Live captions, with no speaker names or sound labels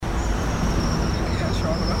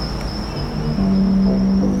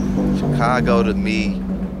Chicago to me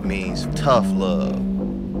means tough love.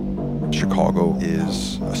 Chicago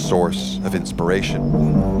is a source of inspiration.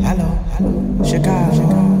 Hello, Chicago.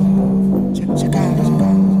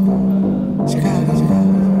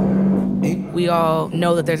 We all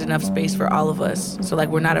know that there's enough space for all of us. So like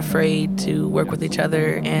we're not afraid to work with each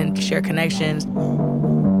other and share connections.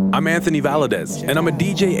 I'm Anthony Valadez, and I'm a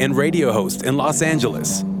DJ and radio host in Los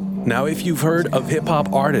Angeles. Now, if you've heard of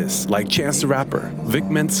hip-hop artists like Chance the Rapper, Vic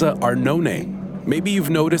Mensa, or No Name, maybe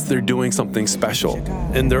you've noticed they're doing something special,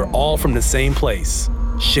 and they're all from the same place,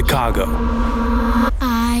 Chicago.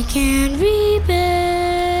 I can rebuild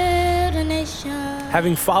a nation.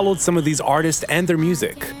 Having followed some of these artists and their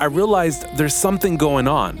music, I realized there's something going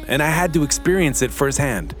on, and I had to experience it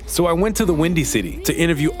firsthand. So I went to the Windy City to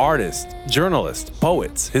interview artists, journalists,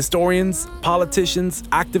 poets, historians, politicians,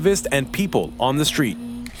 activists, and people on the street.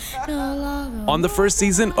 On the first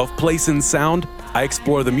season of Place and Sound, I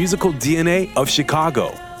explore the musical DNA of Chicago.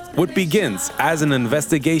 What begins as an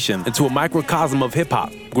investigation into a microcosm of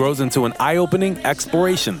hip-hop grows into an eye-opening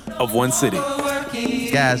exploration of one city.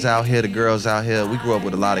 Guys out here, the girls out here, we grew up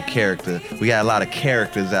with a lot of character. We got a lot of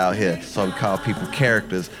characters out here, so we call people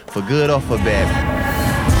characters, for good or for bad.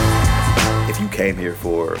 If you came here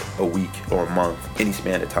for a week or a month, any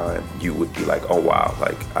span of time, you would be like, oh wow,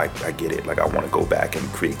 like I get it. Like I want to go back and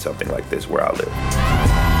create something like this where I live.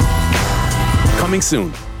 Coming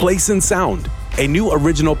soon, Place and Sound, a new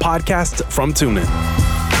original podcast from TuneIn.